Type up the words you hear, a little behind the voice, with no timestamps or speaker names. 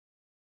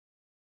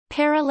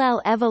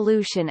Parallel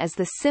evolution is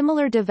the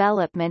similar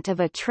development of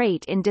a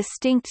trait in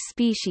distinct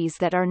species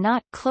that are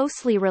not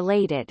closely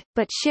related,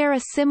 but share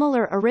a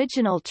similar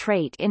original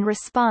trait in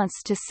response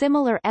to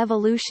similar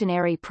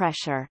evolutionary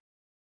pressure.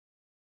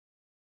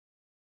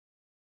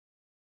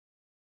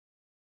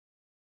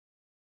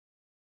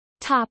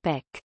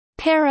 Topic: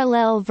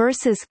 Parallel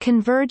versus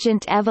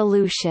convergent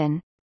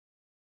evolution.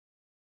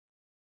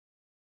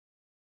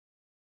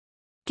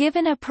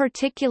 Given a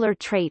particular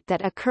trait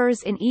that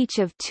occurs in each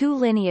of two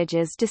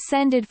lineages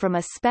descended from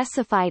a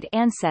specified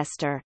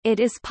ancestor, it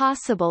is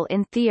possible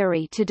in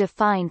theory to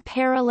define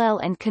parallel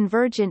and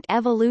convergent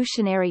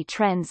evolutionary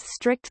trends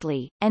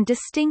strictly, and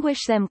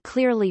distinguish them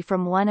clearly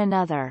from one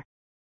another.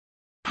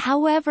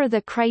 However,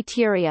 the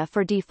criteria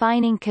for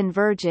defining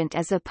convergent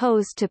as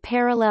opposed to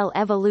parallel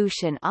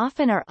evolution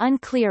often are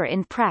unclear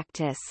in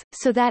practice,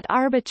 so that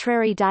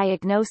arbitrary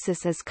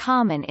diagnosis is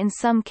common in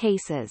some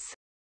cases.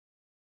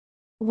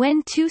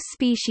 When two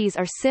species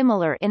are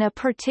similar in a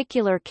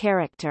particular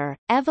character,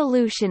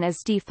 evolution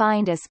is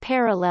defined as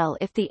parallel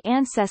if the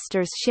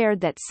ancestors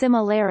shared that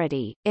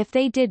similarity. If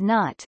they did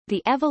not,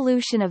 the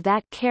evolution of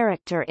that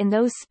character in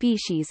those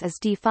species is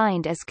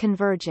defined as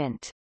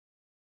convergent.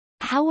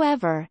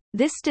 However,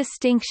 this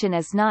distinction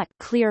is not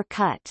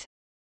clear-cut.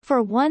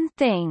 For one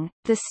thing,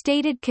 the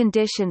stated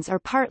conditions are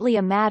partly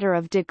a matter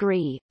of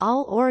degree.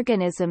 All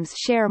organisms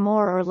share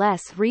more or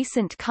less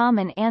recent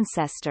common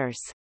ancestors.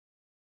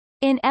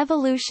 In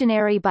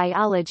evolutionary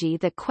biology,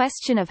 the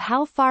question of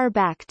how far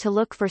back to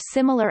look for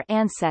similar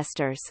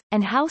ancestors,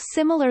 and how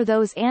similar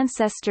those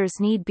ancestors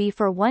need be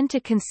for one to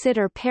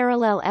consider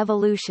parallel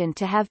evolution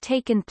to have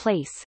taken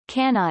place,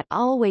 cannot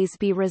always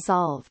be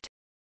resolved.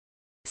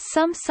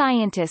 Some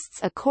scientists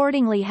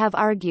accordingly have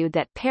argued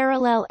that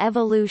parallel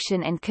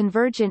evolution and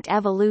convergent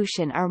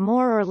evolution are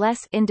more or less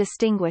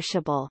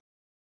indistinguishable.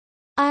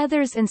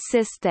 Others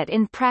insist that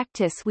in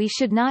practice we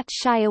should not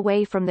shy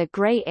away from the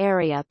gray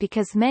area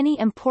because many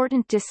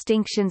important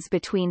distinctions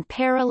between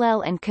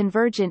parallel and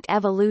convergent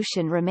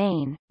evolution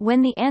remain.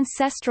 When the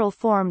ancestral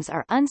forms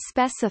are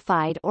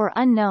unspecified or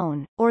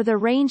unknown, or the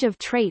range of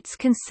traits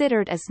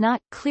considered is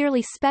not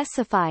clearly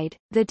specified,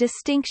 the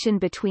distinction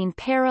between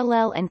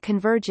parallel and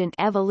convergent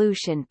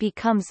evolution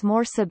becomes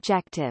more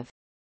subjective.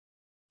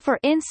 For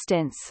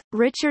instance,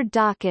 Richard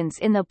Dawkins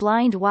in The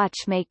Blind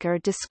Watchmaker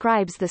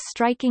describes the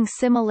striking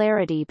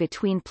similarity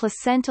between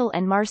placental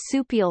and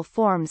marsupial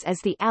forms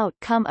as the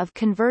outcome of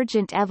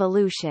convergent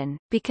evolution,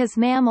 because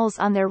mammals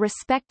on their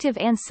respective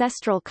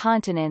ancestral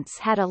continents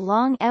had a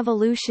long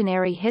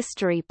evolutionary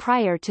history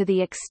prior to the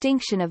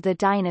extinction of the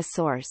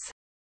dinosaurs.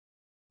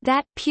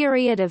 That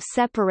period of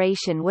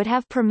separation would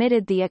have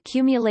permitted the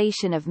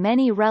accumulation of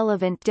many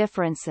relevant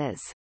differences.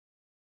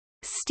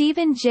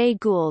 Stephen Jay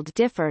Gould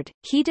differed.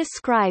 He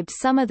described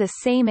some of the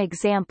same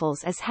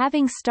examples as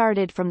having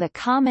started from the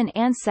common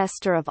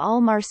ancestor of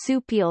all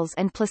marsupials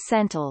and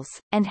placentals,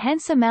 and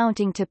hence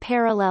amounting to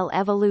parallel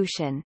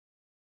evolution.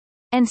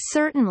 And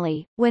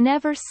certainly,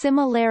 whenever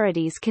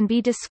similarities can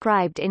be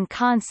described in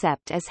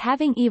concept as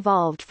having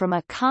evolved from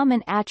a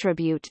common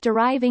attribute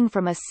deriving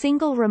from a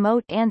single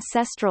remote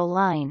ancestral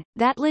line,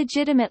 that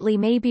legitimately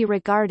may be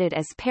regarded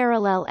as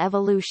parallel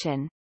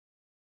evolution.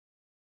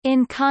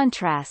 In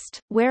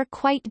contrast, where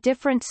quite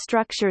different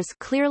structures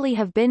clearly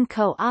have been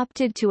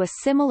co-opted to a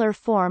similar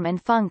form and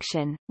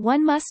function,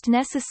 one must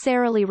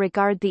necessarily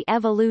regard the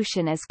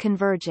evolution as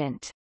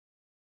convergent.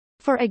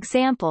 For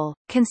example,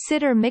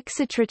 consider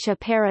Mixotricha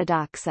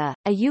paradoxa,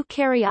 a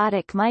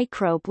eukaryotic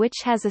microbe which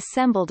has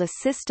assembled a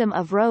system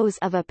of rows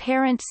of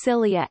apparent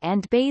cilia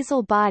and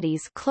basal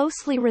bodies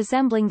closely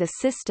resembling the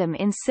system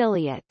in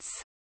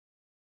ciliates.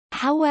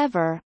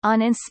 However,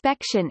 on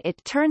inspection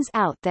it turns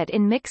out that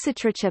in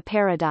Mixotricha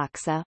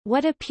paradoxa,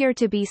 what appear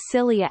to be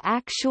cilia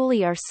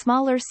actually are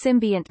smaller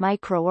symbiont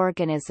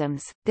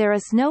microorganisms. There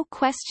is no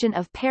question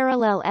of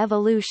parallel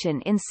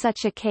evolution in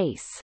such a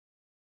case.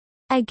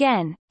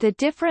 Again, the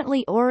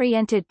differently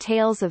oriented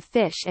tails of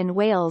fish and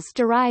whales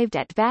derived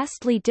at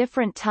vastly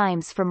different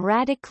times from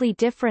radically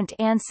different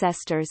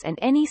ancestors, and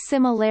any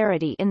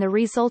similarity in the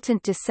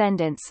resultant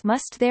descendants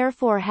must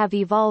therefore have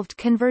evolved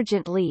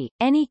convergently.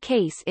 Any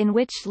case in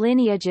which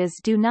lineages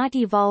do not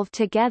evolve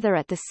together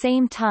at the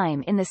same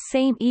time in the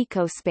same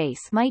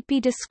ecospace might be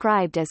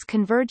described as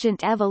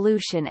convergent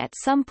evolution at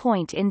some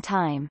point in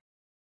time.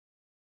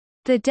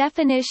 The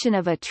definition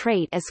of a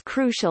trait is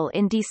crucial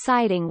in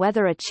deciding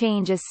whether a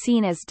change is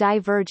seen as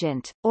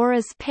divergent, or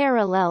as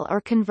parallel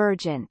or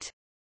convergent.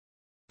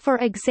 For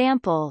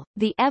example,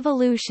 the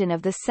evolution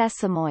of the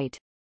sesamoid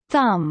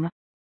thumb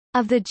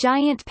of the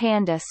giant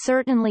panda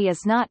certainly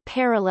is not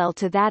parallel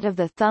to that of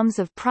the thumbs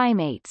of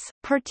primates,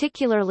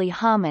 particularly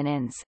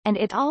hominins, and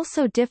it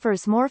also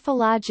differs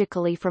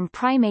morphologically from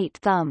primate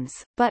thumbs,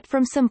 but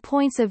from some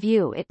points of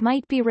view it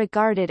might be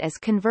regarded as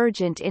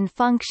convergent in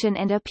function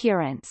and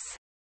appearance.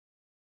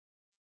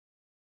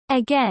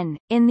 Again,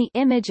 in the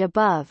image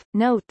above,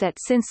 note that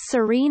since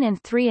serine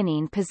and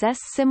threonine possess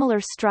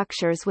similar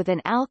structures with an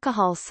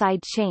alcohol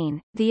side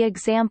chain, the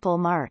example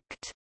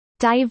marked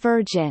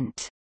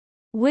divergent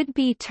would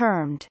be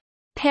termed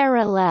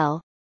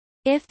parallel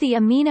if the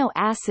amino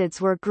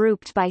acids were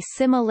grouped by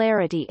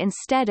similarity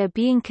instead of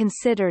being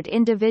considered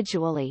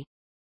individually.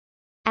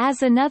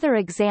 As another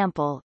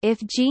example, if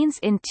genes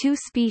in two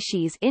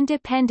species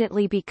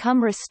independently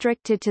become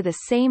restricted to the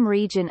same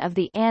region of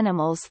the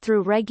animals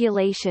through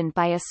regulation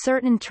by a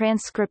certain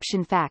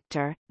transcription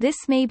factor,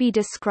 this may be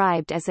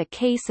described as a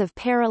case of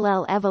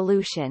parallel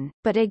evolution,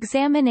 but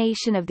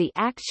examination of the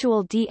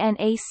actual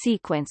DNA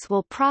sequence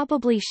will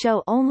probably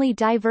show only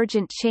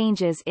divergent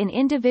changes in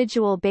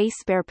individual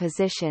base pair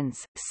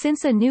positions,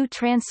 since a new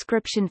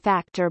transcription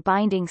factor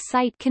binding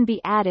site can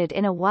be added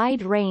in a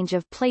wide range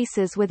of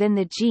places within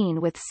the gene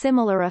with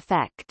similar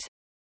effect.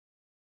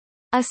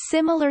 A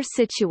similar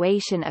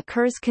situation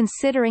occurs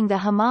considering the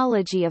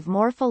homology of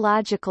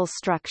morphological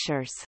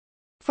structures.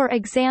 For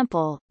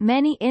example,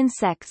 many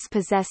insects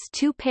possess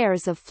two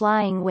pairs of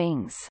flying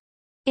wings.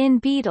 In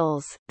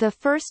beetles, the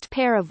first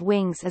pair of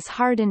wings is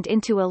hardened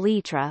into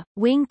elytra,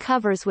 wing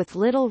covers with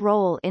little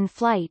roll in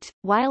flight,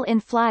 while in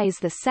flies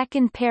the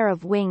second pair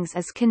of wings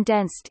is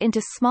condensed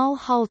into small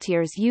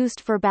halteres used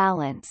for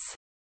balance.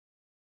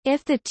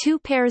 If the two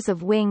pairs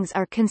of wings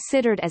are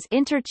considered as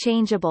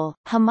interchangeable,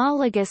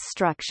 homologous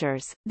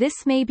structures,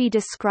 this may be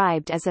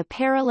described as a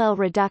parallel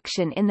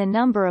reduction in the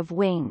number of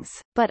wings,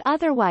 but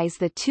otherwise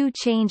the two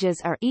changes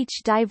are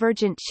each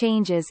divergent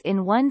changes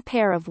in one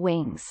pair of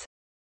wings.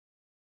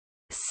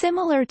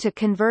 Similar to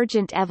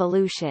convergent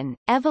evolution,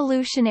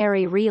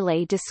 evolutionary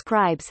relay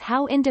describes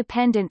how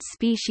independent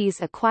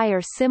species acquire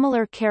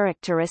similar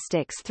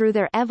characteristics through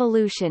their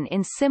evolution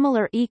in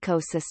similar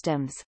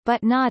ecosystems,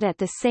 but not at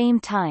the same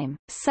time,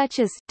 such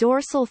as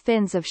dorsal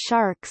fins of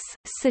sharks,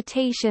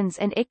 cetaceans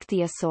and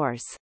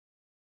ichthyosaurs.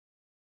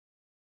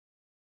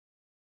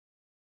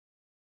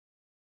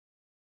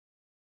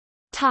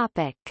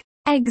 Topic.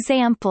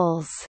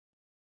 Examples.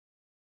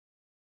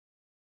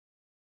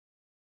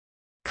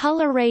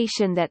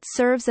 Coloration that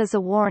serves as a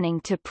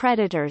warning to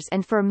predators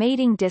and for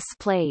mating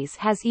displays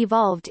has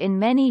evolved in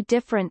many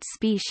different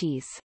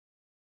species.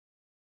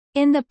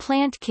 In the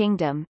plant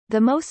kingdom, the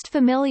most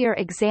familiar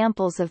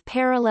examples of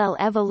parallel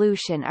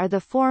evolution are the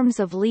forms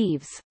of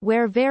leaves,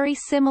 where very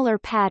similar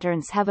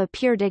patterns have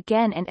appeared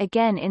again and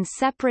again in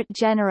separate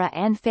genera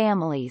and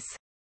families.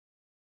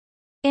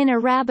 In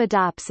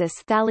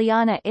Arabidopsis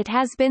thaliana it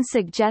has been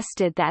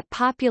suggested that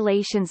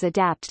populations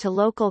adapt to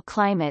local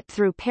climate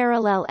through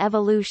parallel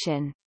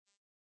evolution.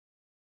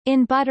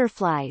 In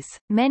butterflies,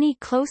 many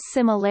close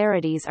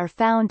similarities are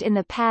found in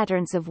the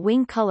patterns of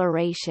wing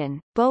coloration,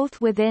 both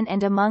within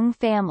and among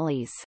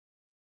families.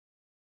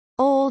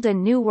 Old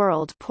and New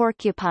World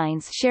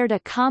porcupines shared a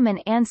common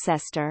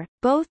ancestor,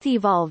 both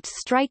evolved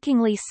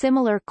strikingly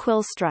similar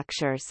quill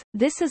structures.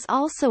 This is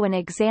also an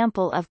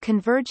example of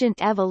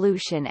convergent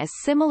evolution as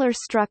similar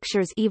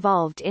structures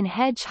evolved in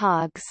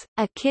hedgehogs,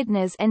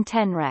 echidnas and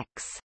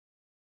tenrecs.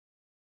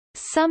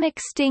 Some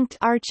extinct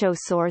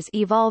archosaurs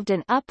evolved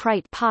an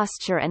upright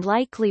posture and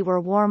likely were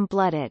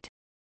warm-blooded.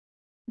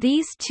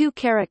 These two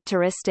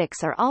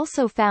characteristics are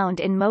also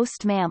found in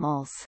most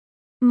mammals.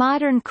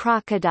 Modern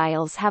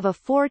crocodiles have a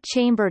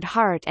four-chambered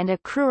heart and a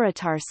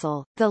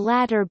cruritarsal, the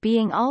latter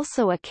being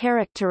also a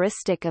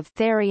characteristic of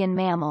therian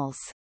mammals.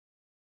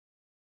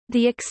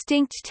 The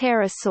extinct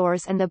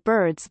pterosaurs and the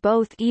birds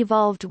both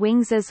evolved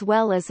wings as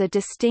well as a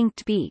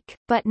distinct beak,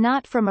 but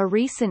not from a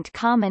recent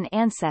common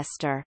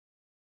ancestor.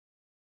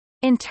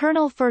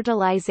 Internal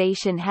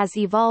fertilization has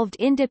evolved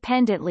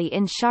independently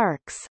in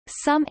sharks,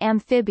 some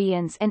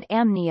amphibians and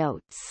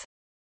amniotes.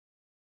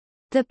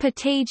 The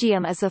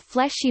patagium is a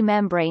fleshy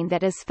membrane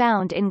that is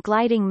found in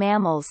gliding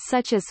mammals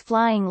such as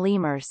flying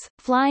lemurs,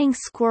 flying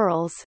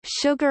squirrels,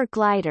 sugar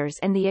gliders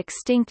and the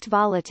extinct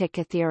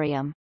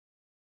Volaticotherium.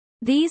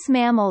 These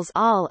mammals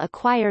all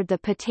acquired the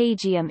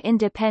patagium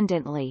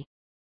independently.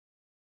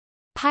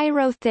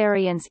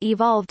 Pyrotherians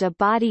evolved a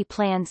body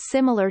plan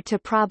similar to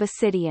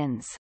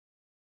proboscideans.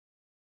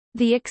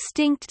 The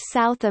extinct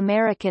South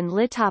American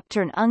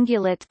Litopterne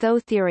ungulate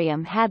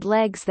Thotherium had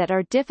legs that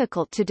are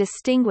difficult to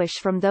distinguish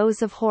from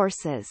those of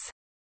horses.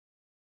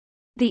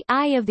 The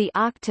eye of the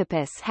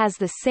octopus has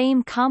the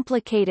same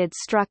complicated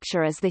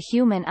structure as the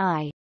human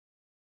eye.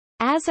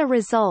 As a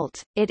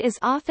result, it is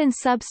often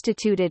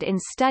substituted in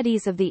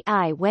studies of the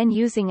eye when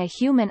using a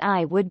human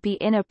eye would be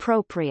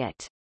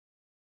inappropriate.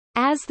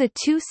 As the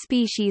two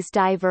species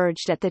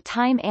diverged at the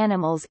time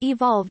animals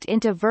evolved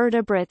into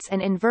vertebrates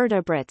and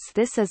invertebrates,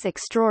 this is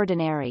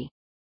extraordinary.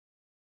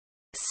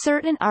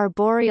 Certain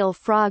arboreal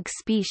frog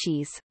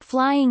species,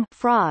 flying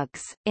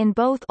frogs, in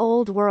both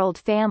Old World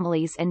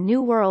families and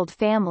New World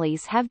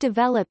families have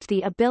developed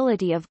the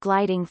ability of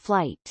gliding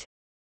flight.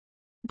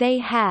 They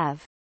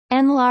have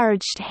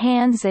enlarged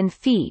hands and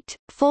feet,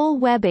 full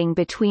webbing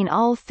between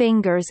all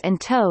fingers and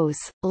toes,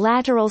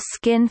 lateral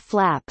skin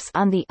flaps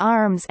on the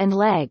arms and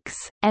legs,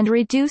 and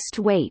reduced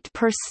weight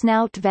per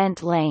snout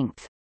vent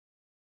length.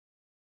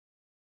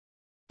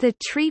 The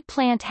tree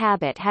plant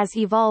habit has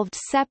evolved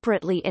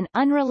separately in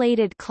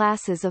unrelated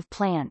classes of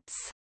plants.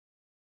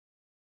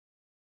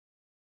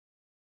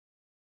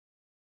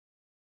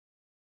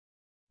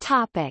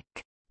 Topic: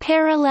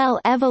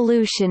 Parallel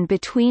evolution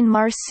between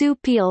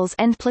marsupials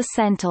and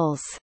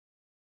placentals.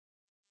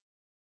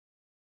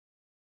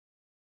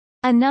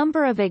 A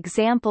number of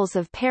examples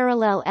of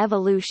parallel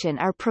evolution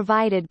are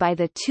provided by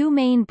the two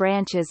main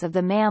branches of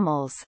the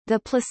mammals, the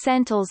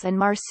placentals and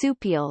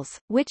marsupials,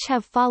 which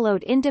have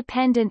followed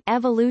independent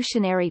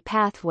evolutionary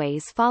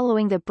pathways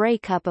following the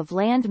breakup of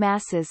land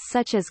masses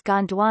such as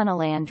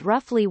Gondwanaland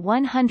roughly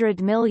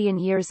 100 million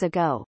years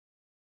ago.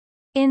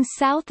 In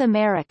South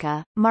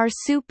America,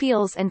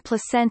 marsupials and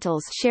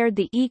placentals shared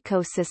the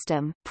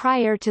ecosystem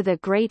prior to the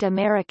Great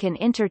American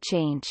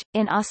Interchange.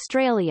 In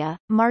Australia,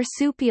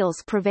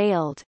 marsupials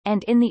prevailed,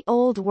 and in the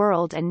Old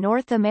World and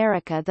North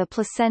America the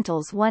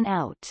placentals won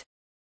out.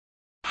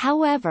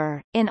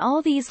 However, in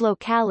all these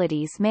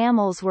localities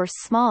mammals were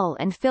small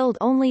and filled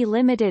only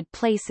limited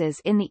places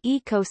in the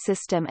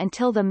ecosystem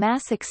until the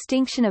mass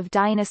extinction of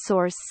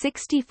dinosaurs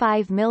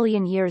 65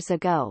 million years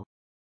ago.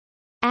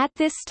 At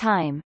this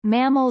time,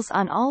 mammals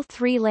on all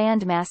three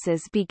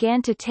landmasses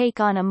began to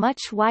take on a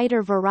much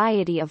wider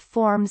variety of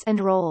forms and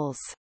roles.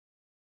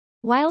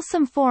 While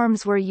some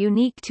forms were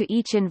unique to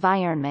each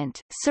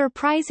environment,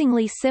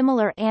 surprisingly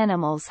similar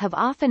animals have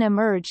often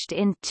emerged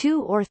in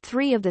 2 or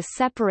 3 of the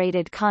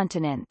separated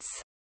continents.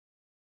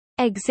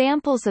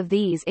 Examples of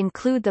these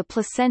include the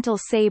placental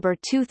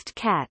saber-toothed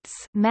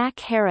cats Mac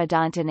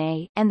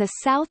herodontinae and the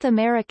South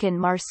American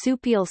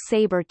marsupial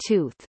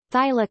saber-tooth,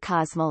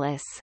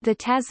 Thylacosmolus, the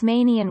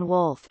Tasmanian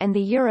wolf and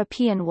the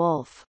European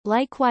wolf,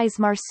 likewise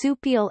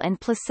marsupial and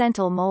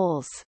placental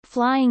moles,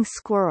 flying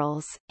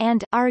squirrels,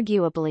 and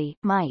arguably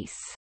mice.